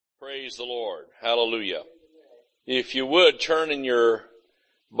Praise the Lord. Hallelujah. If you would, turn in your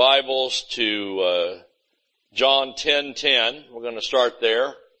Bibles to John 10:10. We're going to start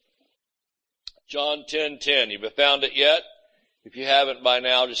there. John 10:10. Have you found it yet? If you haven't by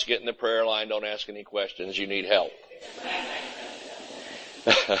now, just get in the prayer line. Don't ask any questions. You need help.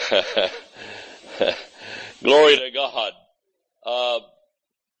 Glory to God.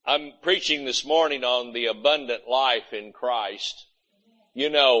 I'm preaching this morning on the abundant life in Christ. You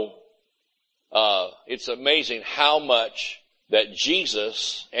know, it's amazing how much that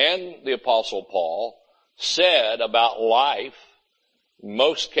Jesus and the Apostle Paul said about life.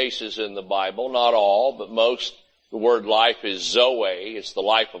 Most cases in the Bible, not all, but most, the word life is Zoe. It's the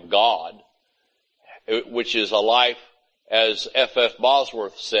life of God, which is a life, as F.F.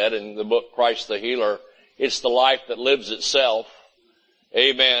 Bosworth said in the book Christ the Healer, it's the life that lives itself.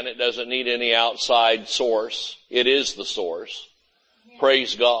 Amen. It doesn't need any outside source. It is the source.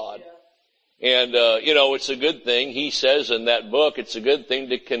 Praise God. And, it's a good thing. He says in that book, it's a good thing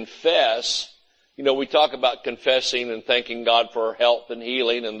to confess. You know, we talk about confessing and thanking God for health and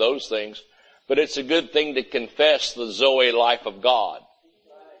healing and those things, but it's a good thing to confess the Zoe life of God.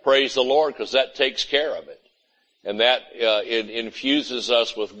 Praise the Lord, because that takes care of it. And that, it infuses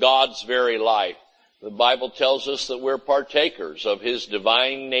us with God's very life. The Bible tells us that we're partakers of His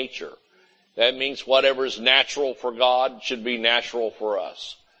divine nature. That means whatever is natural for God should be natural for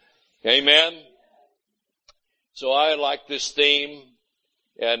us. Amen? So I like this theme,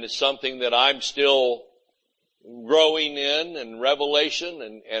 and it's something that I'm still growing in and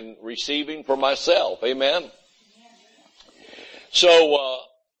revelation and receiving for myself. Amen? So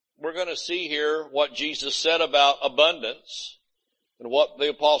we're going to see here what Jesus said about abundance and what the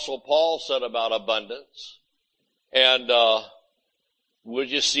Apostle Paul said about abundance. And we'll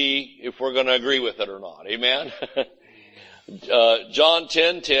just see if we're going to agree with it or not. Amen? John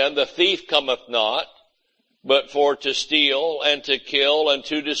 10:10, the thief cometh not, but for to steal and to kill and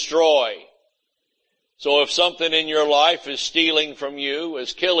to destroy. So if something in your life is stealing from you,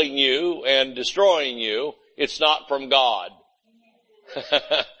 is killing you and destroying you, it's not from God.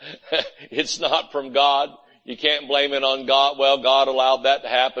 It's not from God. You can't blame it on God. Well, God allowed that to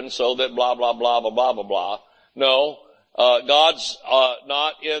happen so that blah, blah, blah, blah, blah, blah, blah. No. God's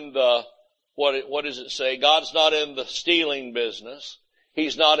not in the, what does it say? God's not in the stealing business.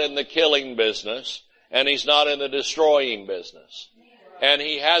 He's not in the killing business. And He's not in the destroying business. And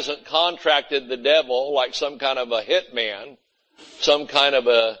He hasn't contracted the devil like some kind of a hitman, some kind of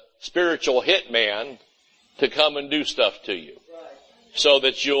a spiritual hitman to come and do stuff to you so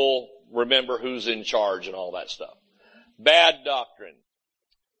that you'll remember who's in charge and all that stuff. Bad doctrine.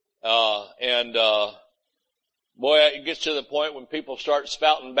 Boy, it gets to the point when people start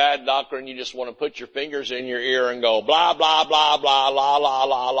spouting bad doctrine, you just want to put your fingers in your ear and go, blah, blah, blah, blah, la, la,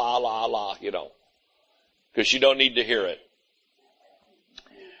 la, la, la, la, because you don't need to hear it.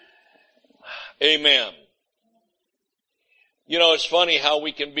 Amen. It's funny how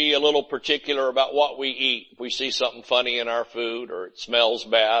we can be a little particular about what we eat. If we see something funny in our food, or it smells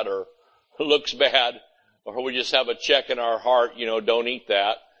bad, or looks bad, or we just have a check in our heart, don't eat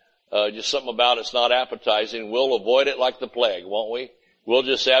that. Just something about it's not appetizing. We'll avoid it like the plague, won't we? We'll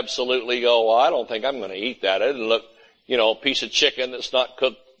just absolutely go, well, I don't think I'm going to eat that. It doesn't look, a piece of chicken that's not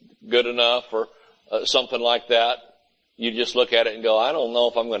cooked good enough or something like that. You just look at it and go, I don't know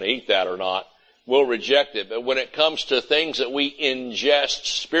if I'm going to eat that or not. We'll reject it. But when it comes to things that we ingest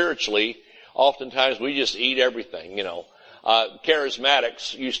spiritually, oftentimes we just eat everything,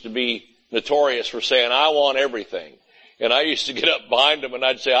 Charismatics used to be notorious for saying, I want everything. And I used to get up behind them and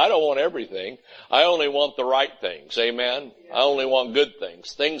I'd say, I don't want everything. I only want the right things. Amen? I only want good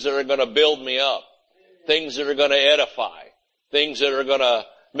things. Things that are going to build me up. Things that are going to edify. Things that are going to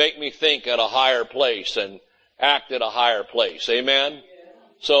make me think at a higher place and act at a higher place. Amen?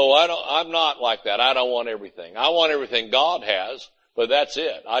 So I'm not like that. I don't want everything. I want everything God has, but that's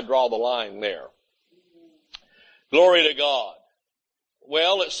it. I draw the line there. Glory to God.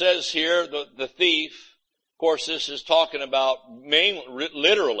 Well, it says here, the thief, of course, this is talking about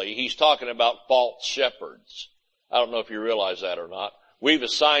literally, he's talking about false shepherds. I don't know if you realize that or not. We've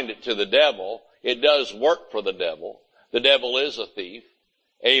assigned it to the devil. It does work for the devil. The devil is a thief.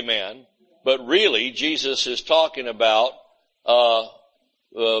 Amen. But really, Jesus is talking about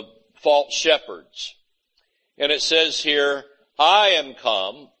false shepherds. And it says here, I am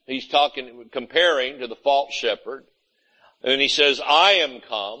come. He's comparing to the false shepherd. And he says, I am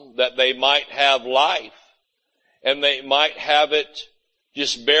come that they might have life. And they might have it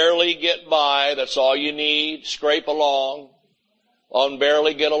just barely get by. That's all you need. Scrape along. on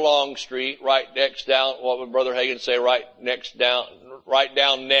Barely Get Along Street, right next down, what would Brother Hagin say, right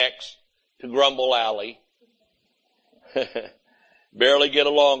down next to Grumble Alley. Barely Get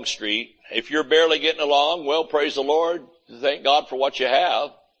Along Street. If you're barely getting along, well, praise the Lord. Thank God for what you have.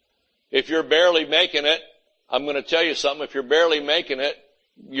 If you're barely making it, I'm going to tell you something. If you're barely making it,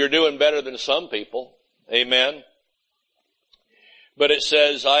 you're doing better than some people. Amen. But it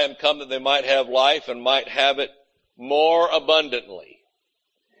says, I am come that they might have life and might have it more abundantly.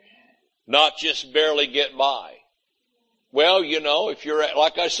 Not just barely get by. Well, if you're,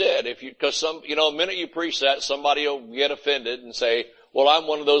 like I said, because the minute you preach that, somebody will get offended and say, well, I'm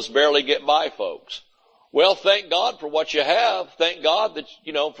one of those barely get by folks. Well, thank God for what you have. Thank God that,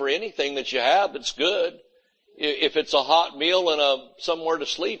 for anything that you have that's good. If it's a hot meal and somewhere to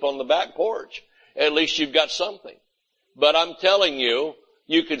sleep on the back porch, at least you've got something. But I'm telling you,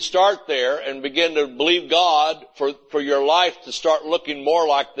 you can start there and begin to believe God for your life to start looking more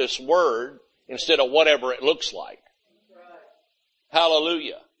like this word instead of whatever it looks like.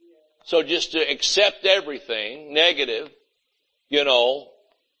 Hallelujah. So just to accept everything negative,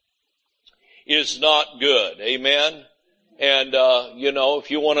 is not good. Amen. And, if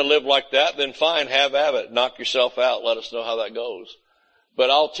you want to live like that, then fine, have at it. Knock yourself out. Let us know how that goes. But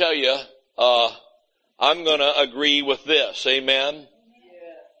I'll tell you, I'm going to agree with this. Amen.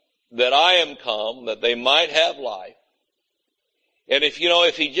 That I am come that they might have life. And if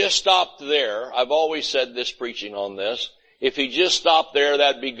he just stopped there, I've always said this preaching on this, if he just stopped there,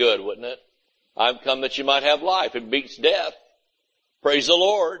 that'd be good, wouldn't it? I'm come that you might have life. It beats death. Praise the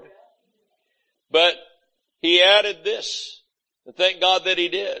Lord. But he added this, and thank God that he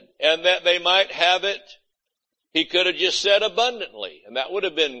did, and that they might have it. He could have just said abundantly, and that would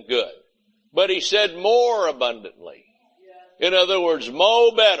have been good. But he said more abundantly. In other words,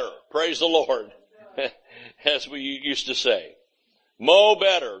 mo better. Praise the Lord. As we used to say. Mo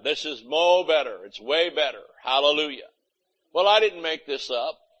better. This is mo better. It's way better. Hallelujah. Well, I didn't make this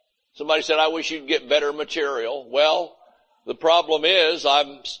up. Somebody said, I wish you'd get better material. Well, the problem is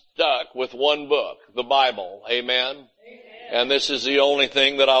I'm stuck with one book, the Bible. Amen. Amen. And this is the only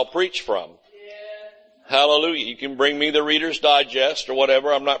thing that I'll preach from. Yeah. Hallelujah. You can bring me the Reader's Digest or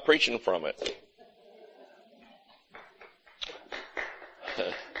whatever. I'm not preaching from it.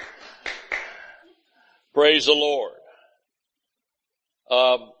 Praise the Lord.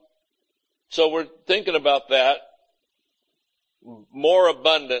 So we're thinking about that. More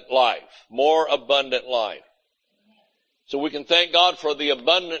abundant life. More abundant life. So we can thank God for the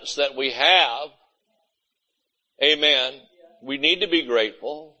abundance that we have. Amen. We need to be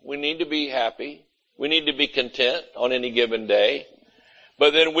grateful. We need to be happy. We need to be content on any given day.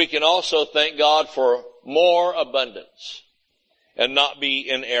 But then we can also thank God for more abundance and not be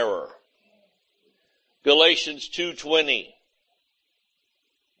in error. Galatians 2:20.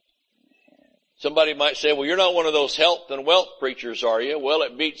 Somebody might say, well, you're not one of those health and wealth preachers, are you? Well,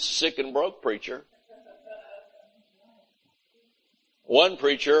 it beats the sick and broke preacher. One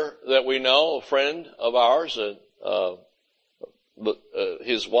preacher that we know, a friend of ours,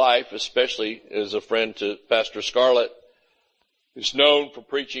 his wife especially is a friend to Pastor Scarlett, is known for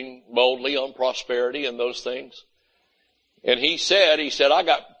preaching boldly on prosperity and those things. And he said, I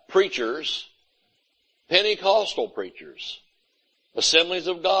got preachers, Pentecostal preachers, Assemblies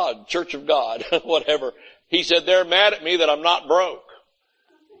of God, Church of God, whatever. He said, they're mad at me that I'm not broke.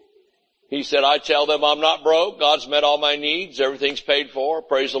 He said, I tell them I'm not broke. God's met all my needs. Everything's paid for.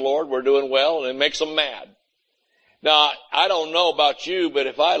 Praise the Lord. We're doing well. And it makes them mad. Now, I don't know about you, but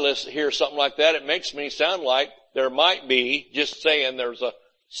if I hear something like that, it makes me sound like there might be, just saying there's a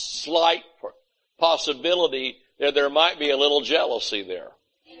slight possibility that there might be a little jealousy there.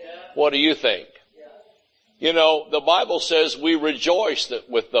 Yeah. What do you think? The Bible says we rejoice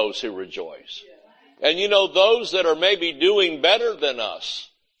with those who rejoice. And those that are maybe doing better than us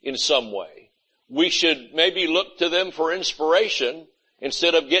in some way, we should maybe look to them for inspiration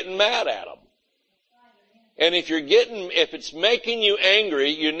instead of getting mad at them. And if it's making you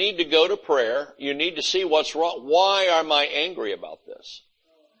angry, you need to go to prayer. You need to see what's wrong. Why am I angry about this?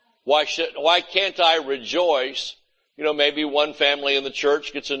 Why can't I rejoice? Maybe one family in the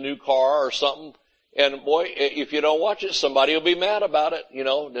church gets a new car or something. And boy, if you don't watch it, somebody will be mad about it,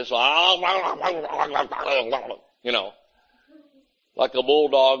 just like a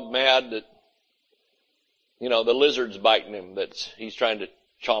bulldog mad that, the lizard's biting him he's trying to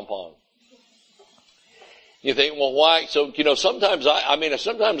chomp on. You think, well, why? So, sometimes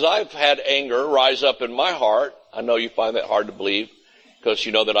sometimes I've had anger rise up in my heart. I know you find that hard to believe because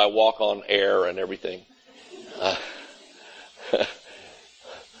you know that I walk on air and everything.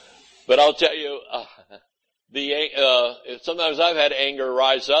 But I'll tell you, sometimes I've had anger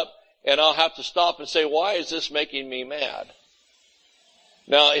rise up, and I'll have to stop and say, why is this making me mad?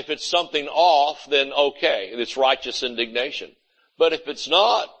 Now, if it's something off, then okay, it's righteous indignation. But if it's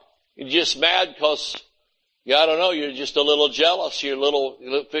not, you're just mad because, I don't know, you're just a little jealous, you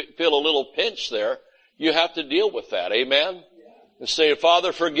feel a little pinch there, you have to deal with that, amen? And say,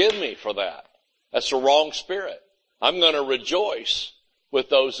 Father, forgive me for that. That's the wrong spirit. I'm going to rejoice with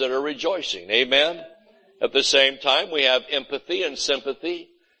those that are rejoicing, amen? At the same time, we have empathy and sympathy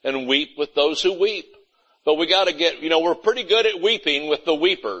and weep with those who weep. But we got to we're pretty good at weeping with the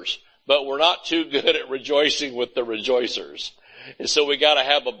weepers, but we're not too good at rejoicing with the rejoicers. And so we got to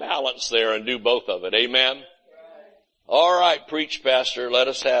have a balance there and do both of it. Amen? All right, preach, Pastor. Let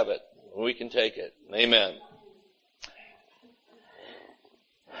us have it. We can take it. Amen.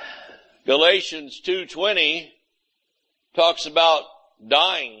 Galatians 2:20 talks about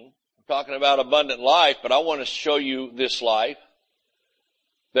dying. We're talking about abundant life, but I want to show you this life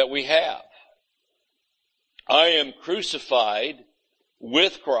that we have. I am crucified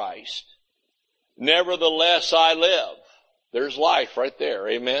with Christ. Nevertheless I live. There's life right there.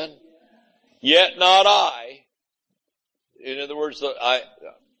 Amen. Yet not I. In other words,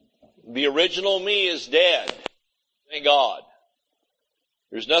 the original me is dead. Thank God.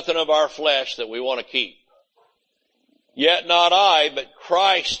 There's nothing of our flesh that we want to keep. Yet not I, but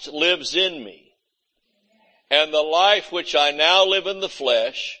Christ lives in me. And the life which I now live in the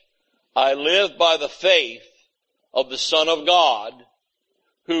flesh, I live by the faith of the Son of God,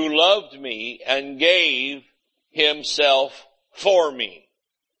 who loved me and gave himself for me.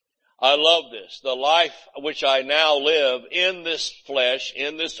 I love this. The life which I now live in this flesh,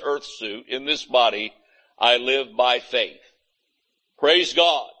 in this earth suit, in this body, I live by faith. Praise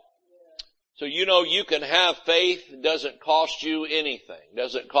God. So you can have faith. It doesn't cost you anything. It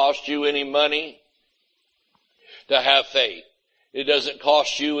doesn't cost you any money to have faith. It doesn't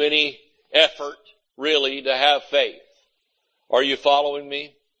cost you any effort, really, to have faith. Are you following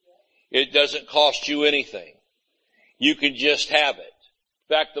me? It doesn't cost you anything. You can just have it.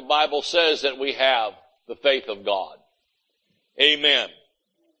 In fact, the Bible says that we have the faith of God. Amen.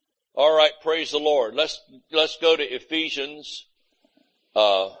 All right, praise the Lord. Let's go to Ephesians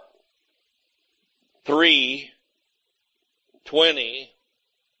 3:20,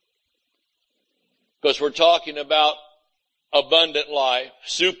 because we're talking about abundant life,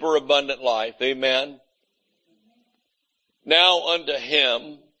 super abundant life. Amen. Now unto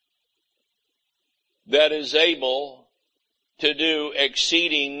him that is able to do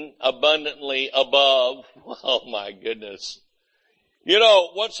exceeding abundantly above. Oh my goodness.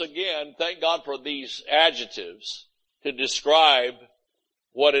 Once again, thank God for these adjectives to describe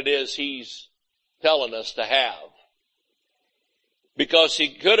what it is he's telling us to have. Because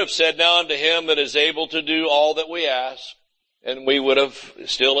he could have said, now unto him that is able to do all that we ask, and we would have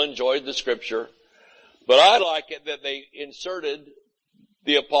still enjoyed the scripture. But I like it that they inserted,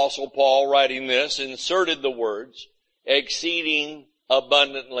 the Apostle Paul writing this, inserted the words, exceeding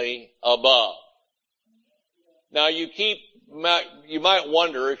abundantly above. Now you might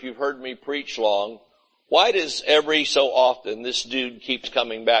wonder, if you've heard me preach long, why does every so often this dude keeps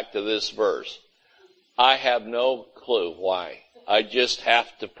coming back to this verse? I have no clue why. I just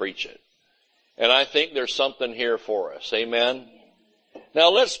have to preach it. And I think there's something here for us. Amen? Now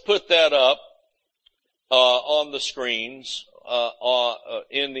let's put that up on the screens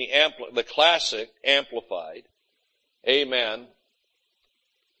in the classic amplified. Amen.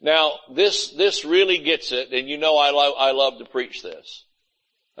 Now this really gets it, and I love to preach this.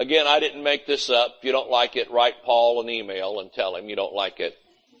 Again, I didn't make this up. If you don't like it, write Paul an email and tell him you don't like it.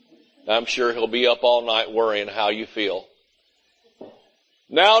 I'm sure he'll be up all night worrying how you feel.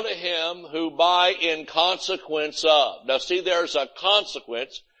 Now to him who by in consequence of. Now see, there's a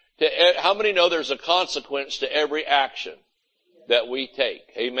consequence to, how many know there's a consequence to every action that we take?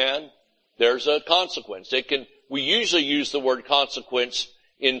 Amen? There's a consequence. We usually use the word consequence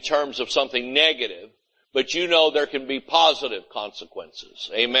in terms of something negative, but there can be positive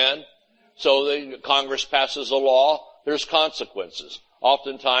consequences. Amen? So Congress passes a law, there's consequences.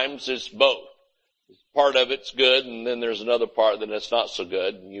 Oftentimes it's both. Part of it's good, and then there's another part that's not so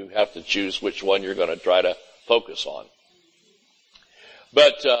good, and you have to choose which one you're going to try to focus on.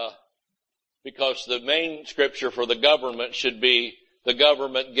 But because the main scripture for the government should be, the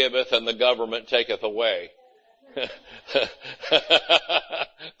government giveth and the government taketh away.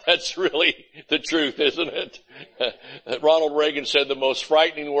 That's really the truth, isn't it? Ronald Reagan said the most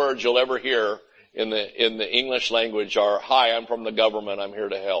frightening words you'll ever hear in the English language are, "Hi, I'm from the government, I'm here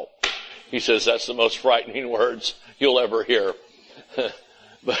to help." He says that's the most frightening words you'll ever hear.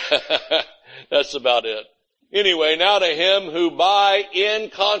 But that's about it. Anyway, now to him who by in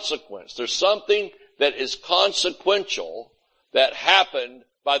consequence. There's something that is consequential that happened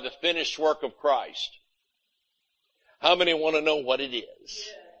by the finished work of Christ. How many want to know what it is?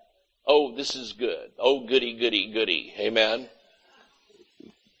 Oh, this is good. Oh, goody, goody, goody. Amen.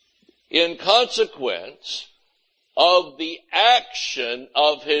 In consequence of the action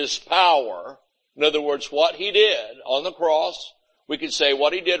of his power, in other words, what he did on the cross, we could say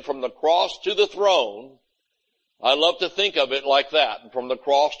what he did from the cross to the throne. I love to think of it like that, from the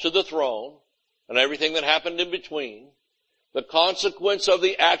cross to the throne, and everything that happened in between. The consequence of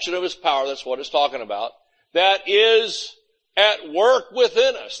the action of his power, that's what it's talking about, that is at work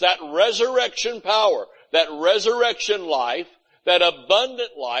within us, that resurrection power, that resurrection life, that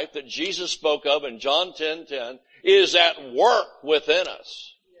abundant life that Jesus spoke of in John 10:10 is at work within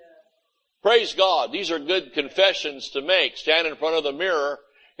us. Yeah. Praise God. These are good confessions to make. Stand in front of the mirror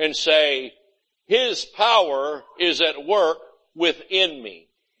and say, his power is at work within me.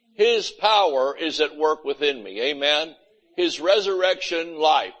 His power is at work within me. Amen. His resurrection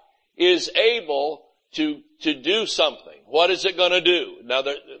life is able to do something. What is it going to do? Now,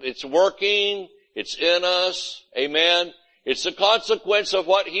 it's working. It's in us. Amen. It's a consequence of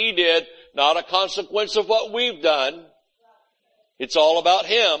what he did, not a consequence of what we've done. It's all about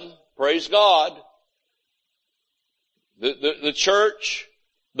him. Praise God. The church,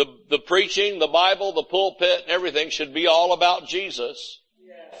 the preaching, the Bible, the pulpit, everything should be all about Jesus.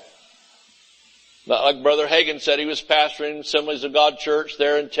 Like Brother Hagin said, he was pastoring Assemblies of God Church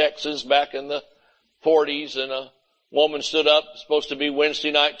there in Texas back in the 40s, and a woman stood up, supposed to be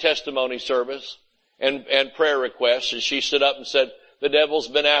Wednesday night testimony service and prayer requests, and she stood up and said, the devil's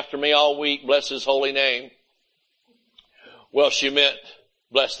been after me all week, bless his holy name. Well, she meant,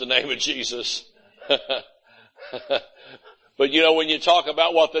 bless the name of Jesus. But you know, when you talk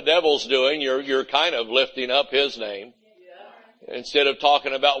about what the devil's doing, you're kind of lifting up his name instead of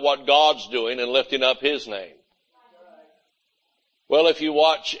talking about what God's doing and lifting up his name. Well, if you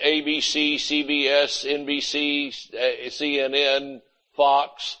watch ABC, CBS, NBC, CNN,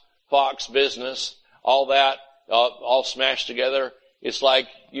 Fox Business, all that, all smashed together, it's like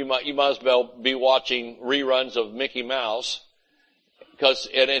you might as well be watching reruns of Mickey Mouse,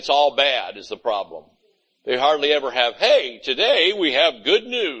 and it's all bad is the problem. They hardly ever have, hey, today we have good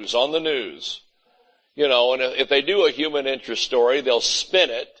news on the news. You know, and if they do a human interest story, they'll spin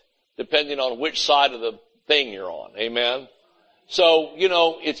it depending on which side of the thing you're on. Amen. So, you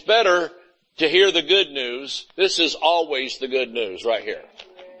know, it's better to hear the good news. This is always the good news right here.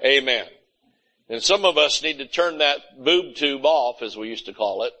 Amen. And some of us need to turn that boob tube off, as we used to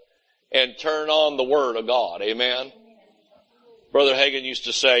call it, and turn on the Word of God. Amen. Brother Hagin used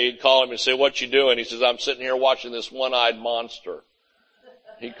to say, he'd call him and say, what you doing? He says, I'm sitting here watching this one-eyed monster.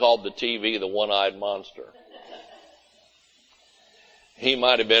 He called the TV the one-eyed monster. He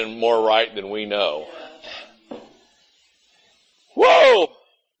might have been more right than we know. Whoa!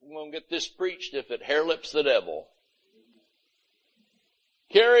 I'm going to get this preached if it hair lips the devil.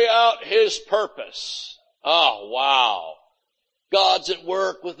 Carry out his purpose. Oh, wow. God's at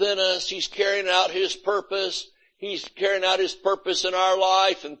work within us. He's carrying out his purpose. He's carrying out his purpose in our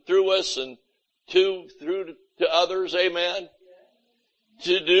life and through us and through to others. Amen.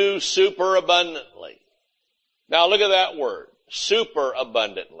 To do super abundantly. Now look at that word. Super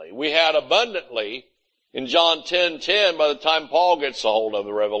abundantly. We had abundantly in John 10:10. By the time Paul gets a hold of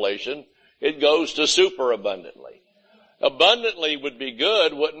the revelation, it goes to super abundantly. Abundantly would be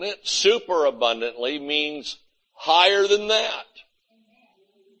good, wouldn't it? Super abundantly means higher than that.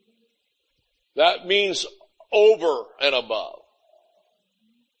 That means over and above.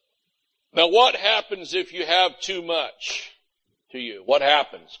 Now what happens if you have too much to you? What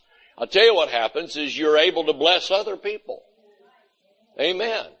happens? I'll tell you what happens is you're able to bless other people.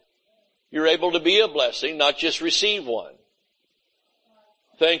 Amen. You're able to be a blessing, not just receive one.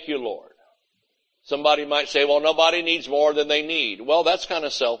 Thank you, Lord. Somebody might say, well, nobody needs more than they need. Well, that's kind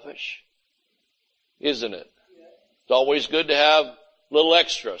of selfish, isn't it? It's always good to have a little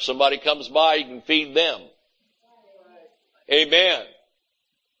extra. Somebody comes by, you can feed them. Amen.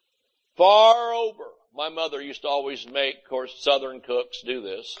 Far over. My mother used to always make, of course, Southern cooks do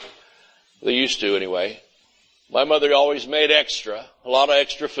this. They used to anyway. My mother always made extra, a lot of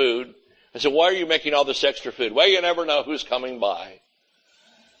extra food. I said, why are you making all this extra food? Well, you never know who's coming by.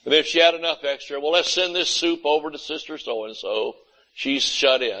 And if she had enough extra, well, let's send this soup over to Sister So-and-so. She's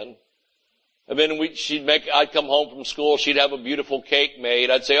shut in. And then I'd come home from school, she'd have a beautiful cake made.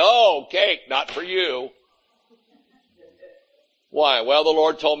 I'd say, oh, cake, not for you. Why? Well, the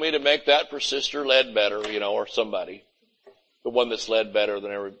Lord told me to make that for Sister Ledbetter, or somebody. The one that's led better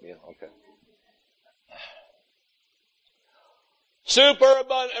than okay. Super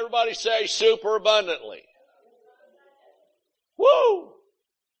abundant. Everybody say super abundantly. Woo!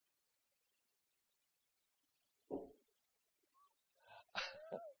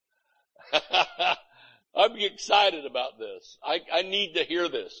 I'm excited about this. I need to hear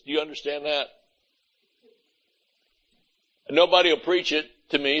this. Do you understand that? Nobody will preach it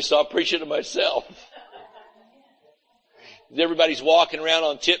to me, so I'll preach it to myself. Everybody's walking around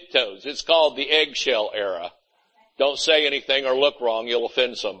on tiptoes. It's called the eggshell era. Don't say anything or look wrong. You'll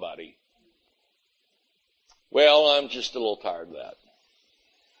offend somebody. Well, I'm just a little tired of that.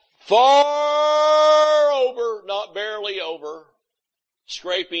 Far over, not barely over,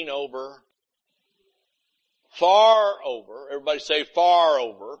 scraping over, far over. Everybody say far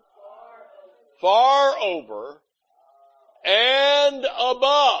over. Far over and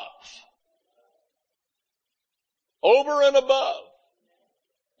above. Over and above.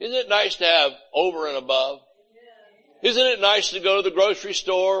 Isn't it nice to have over and above? Isn't it nice to go to the grocery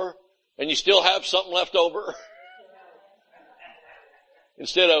store and you still have something left over?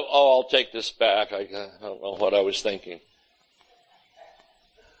 Instead of, oh, I'll take this back. I don't know what I was thinking.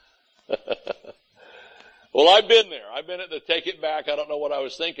 Well, I've been there. I've been at the take it back. I don't know what I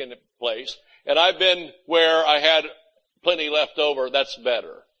was thinking place. And I've been where I had plenty left over. That's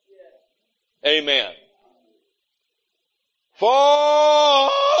better. Amen. Far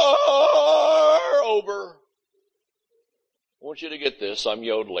over. I want you to get this. I'm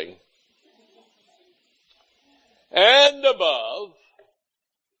yodeling. And above.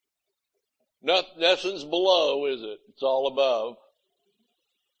 Nothing's below, is it? It's all above.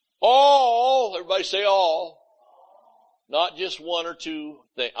 All, everybody say all. Not just one or two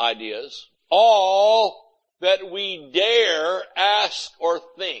ideas. All that we dare ask or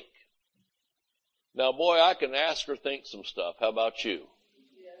think. Now boy, I can ask or think some stuff. How about you?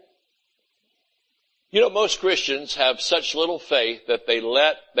 You know, most Christians have such little faith that they've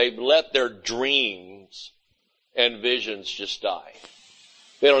let their dreams and visions just die.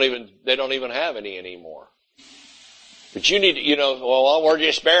 They don't even have any anymore. But you need to, well, we're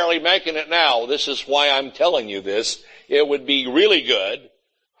just barely making it now. This is why I'm telling you this. It would be really good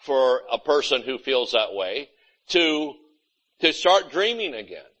for a person who feels that way to start dreaming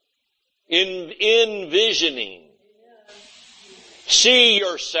again. Envisioning. See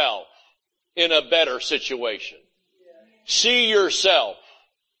yourself in a better situation. See yourself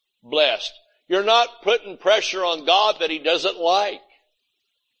blessed. You're not putting pressure on God that He doesn't like.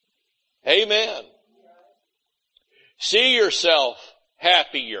 Amen. See yourself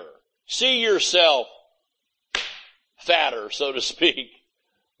happier. See yourself fatter, so to speak,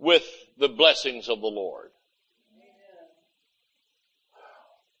 with the blessings of the Lord.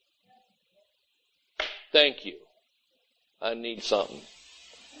 Thank you. I need something.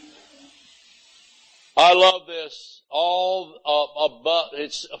 I love this. All above,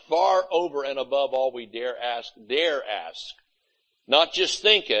 it's far over and above all we dare ask. Dare ask. Not just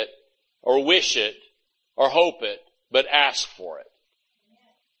think it, or wish it, or hope it, but ask for it.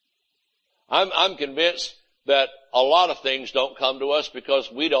 I'm convinced that a lot of things don't come to us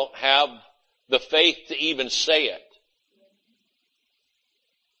because we don't have the faith to even say it.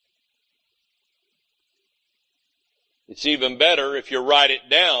 It's even better if you write it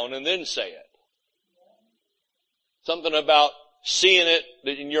down and then say it. Something about seeing it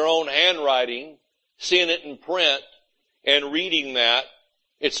in your own handwriting, seeing it in print, and reading that.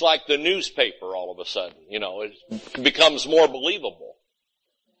 It's like the newspaper all of a sudden, it becomes more believable.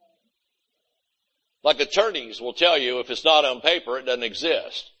 Like attorneys will tell you if it's not on paper, it doesn't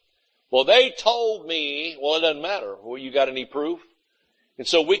exist. Well, they told me, well, it doesn't matter. Well, you got any proof? And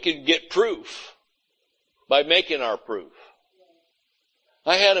so we can get proof by making our proof.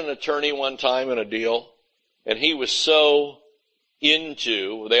 I had an attorney one time in a deal, and he was so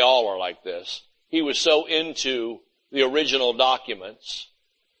into, they all are like this, he was so into the original documents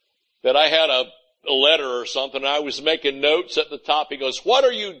that I had a letter or something, and I was making notes at the top. He goes, "What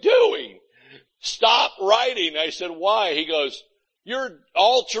are you doing? Stop writing." I said, "Why?" He goes, "You're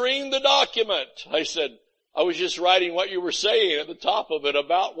altering the document." I said, "I was just writing what you were saying at the top of it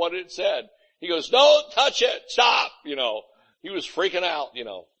about what it said." He goes, "Don't touch it. Stop." He was freaking out,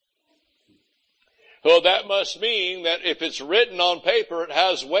 Well, that must mean that if it's written on paper, it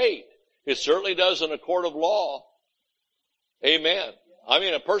has weight. It certainly does in a court of law. Amen. I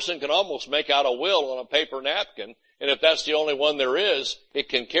mean, a person can almost make out a will on a paper napkin, and if that's the only one there is, it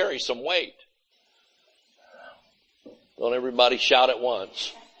can carry some weight. Don't everybody shout at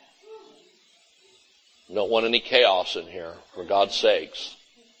once. Don't want any chaos in here, for God's sakes.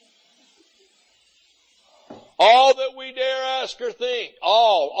 All that we dare ask or think.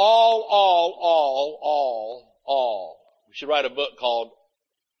 All. We should write a book called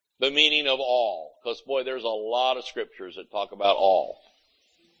The Meaning of All, because boy, there's a lot of scriptures that talk about all.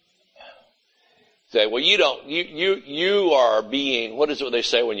 Say, well, you are being, what is it they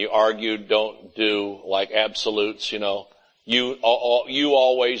say when you argue, don't do like absolutes, you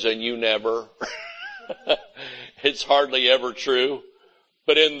always and you never. It's hardly ever true.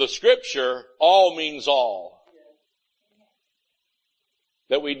 But in the scripture, all means all.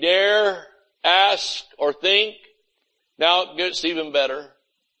 That we dare ask or think. Now it gets even better.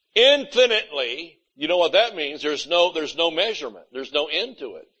 Infinitely, you know what that means? There's no measurement. There's no end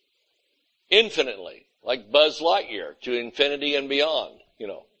to it. Infinitely, like Buzz Lightyear, to infinity and beyond,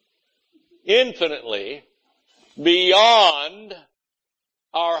 Infinitely, beyond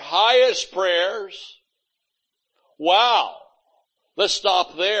our highest prayers. Wow. Let's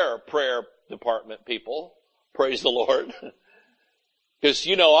stop there, prayer department people. Praise the Lord. Because,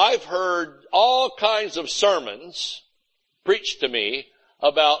 I've heard all kinds of sermons preached to me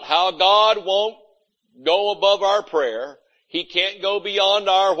about how God won't go above our prayer. He can't go beyond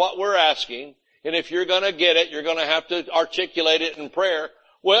what we're asking. And if you're going to get it, you're going to have to articulate it in prayer.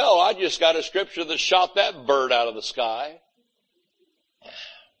 Well, I just got a scripture that shot that bird out of the sky.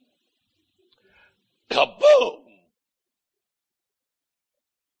 Kaboom!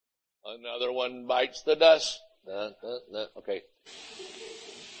 Another one bites the dust. Okay.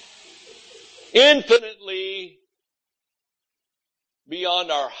 Infinitely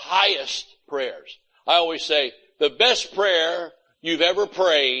beyond our highest prayers. I always say, the best prayer you've ever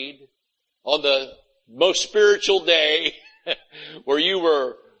prayed on the most spiritual day where you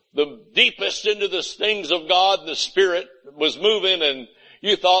were the deepest into the things of God, the Spirit was moving and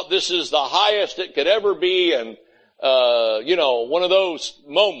you thought this is the highest it could ever be, and one of those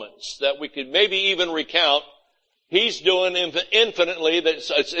moments that we could maybe even recount. He's doing infinitely,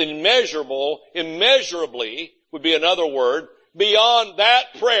 it's immeasurably would be another word, beyond that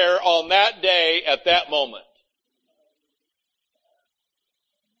prayer on that day at that moment.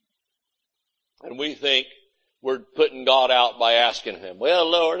 And we think we're putting God out by asking Him, well,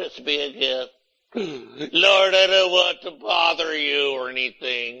 Lord, it's been good. Lord, I don't want to bother you or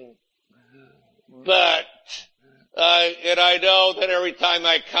anything. But, and I know that every time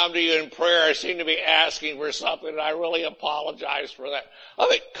I come to you in prayer, I seem to be asking for something, and I really apologize for that. I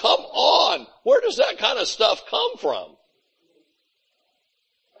mean, come on. Where does that kind of stuff come from?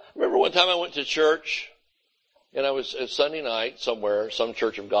 Remember one time I went to church, and I was Sunday night somewhere, some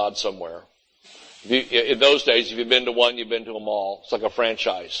Church of God somewhere. In those days, if you've been to one, you've been to them all. It's like a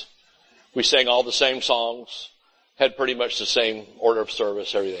franchise. We sang all the same songs, had pretty much the same order of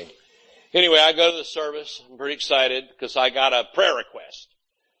service, everything. Anyway, I go to the service. I'm pretty excited because I got a prayer request.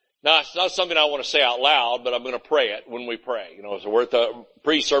 Now, it's not something I want to say out loud, but I'm going to pray it when we pray. So we're at the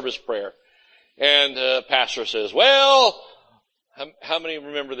pre-service prayer. And the pastor says, well, how many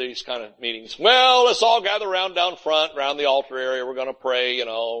remember these kind of meetings? Well, let's all gather around down front, around the altar area. We're going to pray,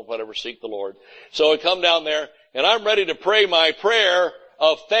 whatever, seek the Lord. So I come down there, and I'm ready to pray my prayer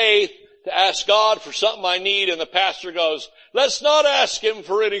of faith to ask God for something I need, and the pastor goes, let's not ask Him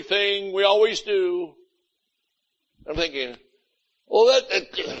for anything. We always do. I'm thinking, well,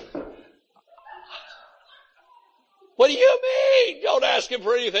 what do you mean? Don't ask Him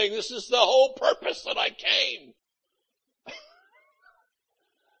for anything. This is the whole purpose that I came.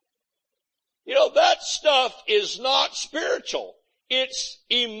 That stuff is not spiritual. It's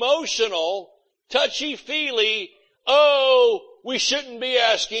emotional, touchy-feely. Oh, we shouldn't be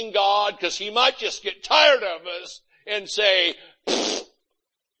asking God because He might just get tired of us and say, pfft.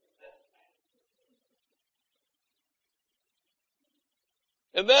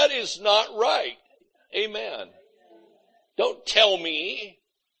 And that is not right. Amen. Don't tell me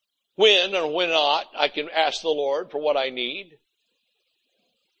when or when not I can ask the Lord for what I need.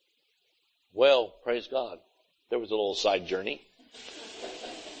 Well, praise God. There was a little side journey.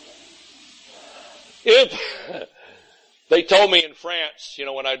 If they told me in France,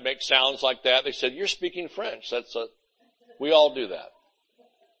 when I'd make sounds like that, they said, you're speaking French. We all do that.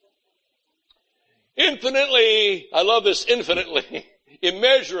 Infinitely, I love this, infinitely,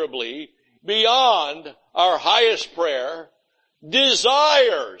 immeasurably, beyond our highest prayer,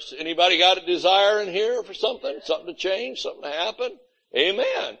 desires. Anybody got a desire in here for something? Something to change? Something to happen?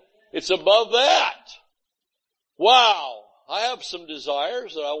 Amen. It's above that. Wow. I have some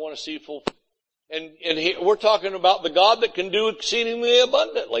desires that I want to see fulfilled. And we're talking about the God that can do exceedingly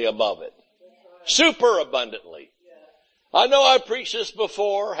abundantly above it. Super abundantly. I know I preached this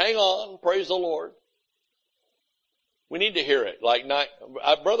before. Hang on. Praise the Lord. We need to hear it.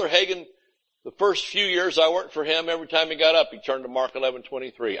 Brother Hagin, the first few years I worked for him, every time he got up, he turned to Mark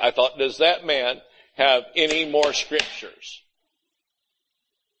 11:23. I thought, does that man have any more scriptures.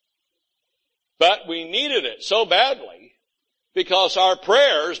 But we needed it so badly because our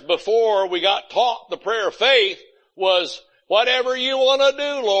prayers before we got taught the prayer of faith was, whatever you want to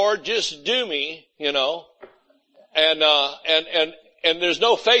do, Lord, just do me, you know. And there's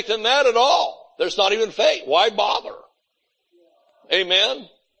no faith in that at all. There's not even faith. Why bother? Amen.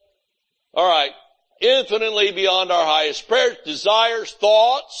 All right. Infinitely beyond our highest prayers, desires,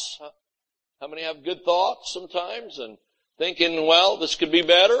 thoughts. How many have good thoughts sometimes and thinking, well, this could be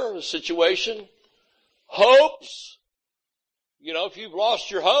better, the situation? Hopes. You know, if you've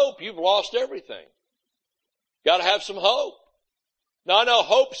lost your hope, you've lost everything. Got to have some hope. Now I know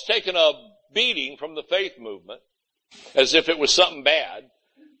hope's taken a beating from the faith movement as if it was something bad,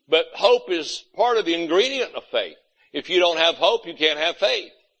 but hope is part of the ingredient of faith. If you don't have hope, you can't have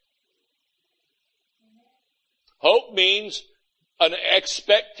faith. Hope means an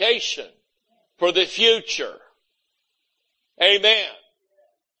expectation for the future. Amen.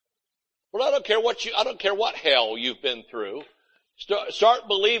 Well, I don't care what hell you've been through. Start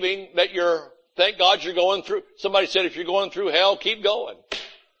believing that thank God you're going through. Somebody said if you're going through hell, keep going.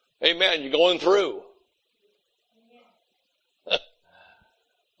 Amen. You're going through.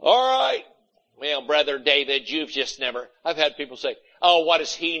 All right. Well, Brother David, you've just never, I've had people say, oh, what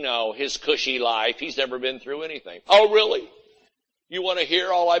does he know? His cushy life. He's never been through anything. Oh, really? You want to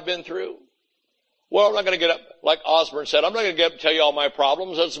hear all I've been through? Well, I'm not going to get up, like Osborne said, I'm not going to get up and tell you all my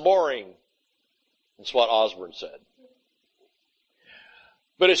problems. That's boring. That's what Osborne said.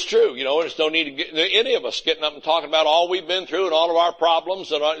 But it's true, you know, there's no need to get, any of us getting up and talking about all we've been through and all of our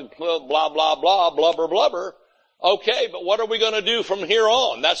problems and blah, blah, blah, blubber, blubber. Okay, but what are we going to do from here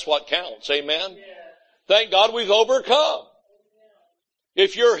on? That's what counts. Amen? Yeah. Thank God we've overcome. Yeah.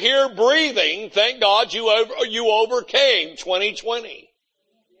 If you're here breathing, thank God you overcame 2020.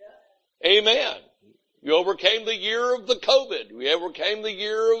 Yeah. Amen. You overcame the year of the COVID. We overcame the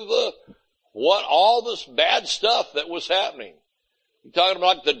year of all this bad stuff that was happening. You're talking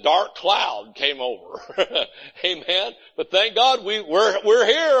about like the dark cloud came over. Amen. But thank God we're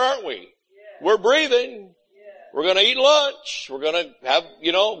here, aren't we? Yeah. We're breathing. We're going to eat lunch. We're going to have,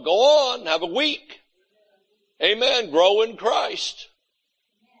 go on, have a week. Amen. Grow in Christ.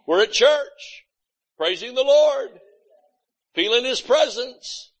 We're at church, praising the Lord, feeling His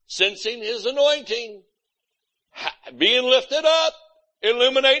presence, sensing His anointing, being lifted up,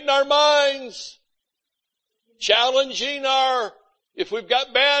 illuminating our minds, challenging if we've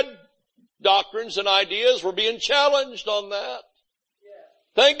got bad doctrines and ideas, we're being challenged on that.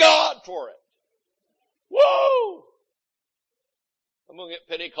 Thank God for it. Whoa! I'm going to get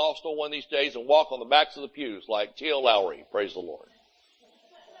Pentecostal one of these days and walk on the backs of the pews like T.L. Lowry. Praise the Lord.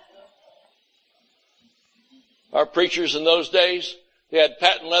 Our preachers in those days, they had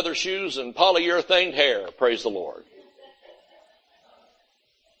patent leather shoes and polyurethane hair. Praise the Lord.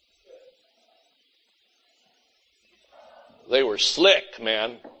 They were slick,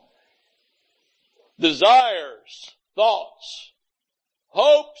 man. Desires, thoughts,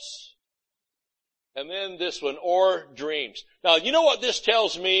 hopes, and then this one, or dreams. Now, you know what this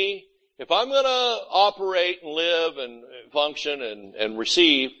tells me? If I'm going to operate and live and function and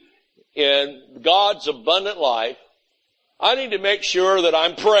receive in God's abundant life, I need to make sure that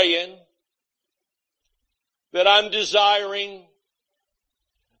I'm praying, that I'm desiring,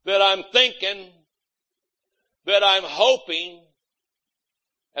 that I'm thinking, that I'm hoping,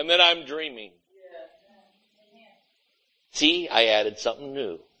 and that I'm dreaming. See, I added something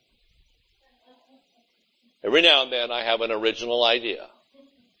new. Every now and then I have an original idea.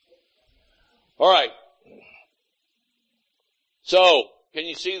 All right. So, can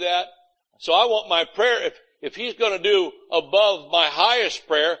you see that? So I want my prayer, if He's going to do above my highest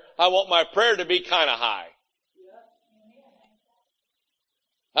prayer, I want my prayer to be kind of high.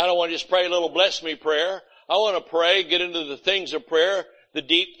 I don't want to just pray a little bless me prayer. I want to pray, get into the things of prayer, the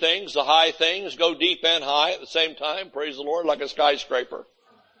deep things, the high things, go deep and high at the same time. Praise the Lord, like a skyscraper.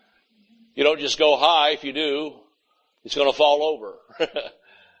 You don't just go high. If you do, it's going to fall over.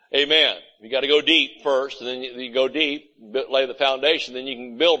 Amen. You got to go deep first, and then you go deep, lay the foundation, then you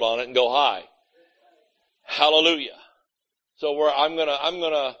can build on it and go high. Hallelujah. So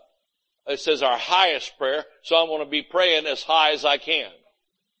it says our highest prayer, so I'm going to be praying as high as I can.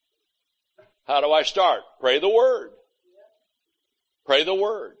 How do I start? Pray the Word. Pray the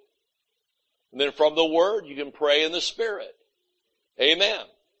Word. And then from the Word, you can pray in the Spirit. Amen.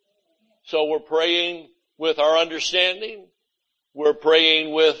 So we're praying with our understanding. We're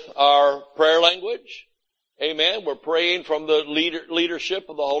praying with our prayer language. Amen. We're praying from the leadership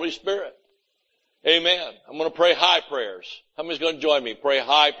of the Holy Spirit. Amen. I'm going to pray high prayers. How many's going to join me? Pray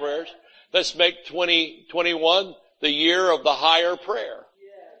high prayers. Let's make 2021 the year of the higher prayer.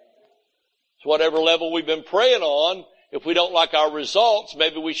 So whatever level we've been praying on, if we don't like our results,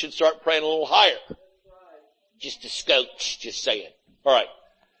 maybe we should start praying a little higher. Just a scotch, just saying. All right.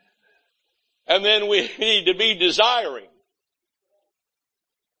 And then we need to be desiring.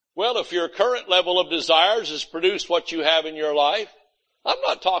 Well, if your current level of desires has produced what you have in your life, I'm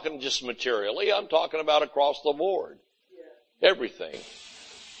not talking just materially, I'm talking about across the board. Everything.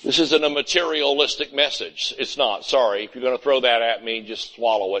 This isn't a materialistic message. It's not. Sorry. If you're going to throw that at me, just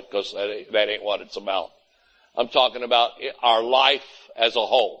swallow it, because that ain't what it's about. I'm talking about our life as a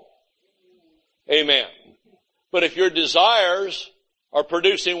whole. Amen. But if your desires are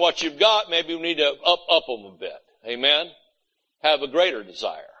producing what you've got, maybe we need to up them a bit. Amen. Have a greater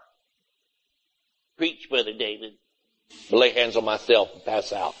desire. Preach, Brother David. Lay hands on myself and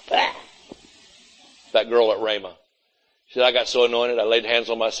pass out. That girl at Rhema. She said, I got so anointed, I laid hands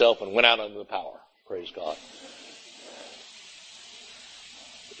on myself and went out under the power. Praise God.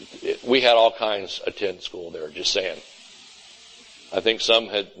 We had all kinds attend school there, just saying. I think some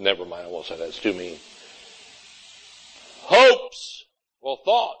had, never mind, I won't say that, it's too mean. Hopes. Well,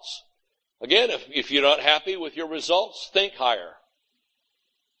 thoughts. Again, if you're not happy with your results, think higher.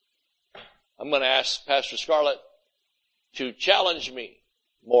 I'm going to ask Pastor Scarlett to challenge me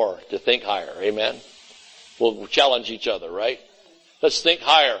more to think higher. Amen. We'll challenge each other, right? Let's think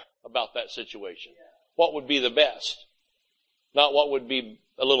higher about that situation. What would be the best? Not what would be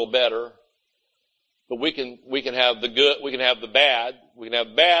a little better. But we can have the good, we can have the bad. We can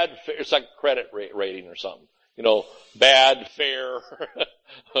have bad, it's like credit rating or something. You know, bad, fair,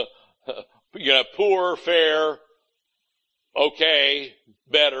 you have poor, fair, okay,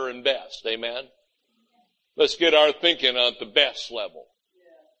 better, and best. Amen? Let's get our thinking on the best level.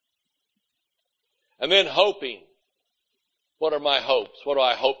 And then hoping. What are my hopes? What do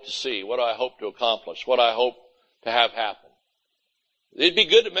I hope to see? What do I hope to accomplish? What do I hope to have happen? It'd be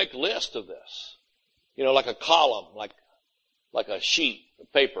good to make a list of this. You know, like a column, like a sheet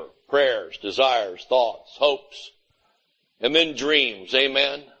of paper. Prayers, desires, thoughts, hopes. And then dreams.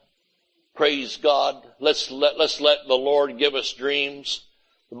 Amen? Praise God. Let's let the Lord give us dreams.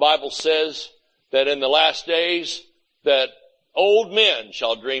 The Bible says that in the last days that old men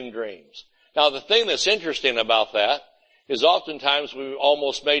shall dream dreams. Now the thing that's interesting about that is oftentimes we're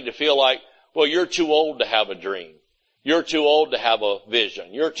almost made to feel like, well, you're too old to have a dream. You're too old to have a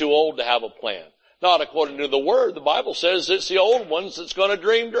vision. You're too old to have a plan. Not according to the Word. The Bible says it's the old ones that's going to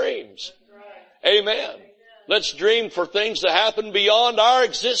dream dreams. Right. Amen. Let's dream for things that happen beyond our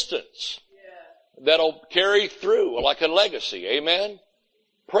existence. Yeah. That'll carry through like a legacy. Amen.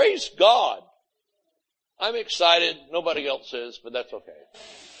 Praise God. I'm excited. Nobody else is, but that's okay.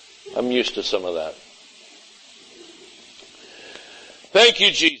 I'm used to some of that. Thank you,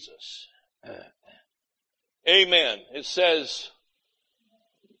 Jesus. Amen. It says,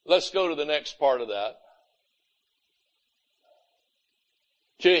 let's go to the next part of that.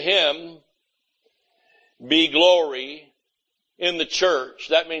 To Him be glory in the church.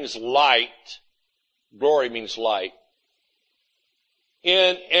 That means light. Glory means light.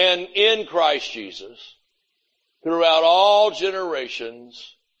 In Christ Jesus, throughout all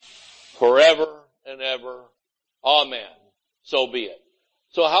generations, forever and ever. Amen. So be it.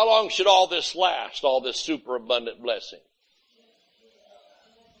 So how long should all this last, all this superabundant blessing?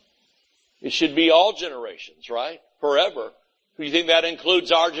 It should be all generations, right? Forever. Do you think that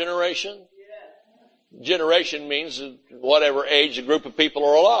includes our generation? Yeah. Generation means whatever age a group of people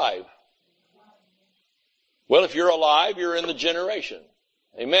are alive. Well, if you're alive, you're in the generation.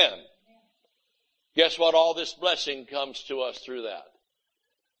 Amen. Guess what? All this blessing comes to us through that.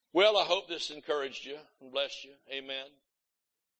 Well, I hope this encouraged you and blessed you. Amen.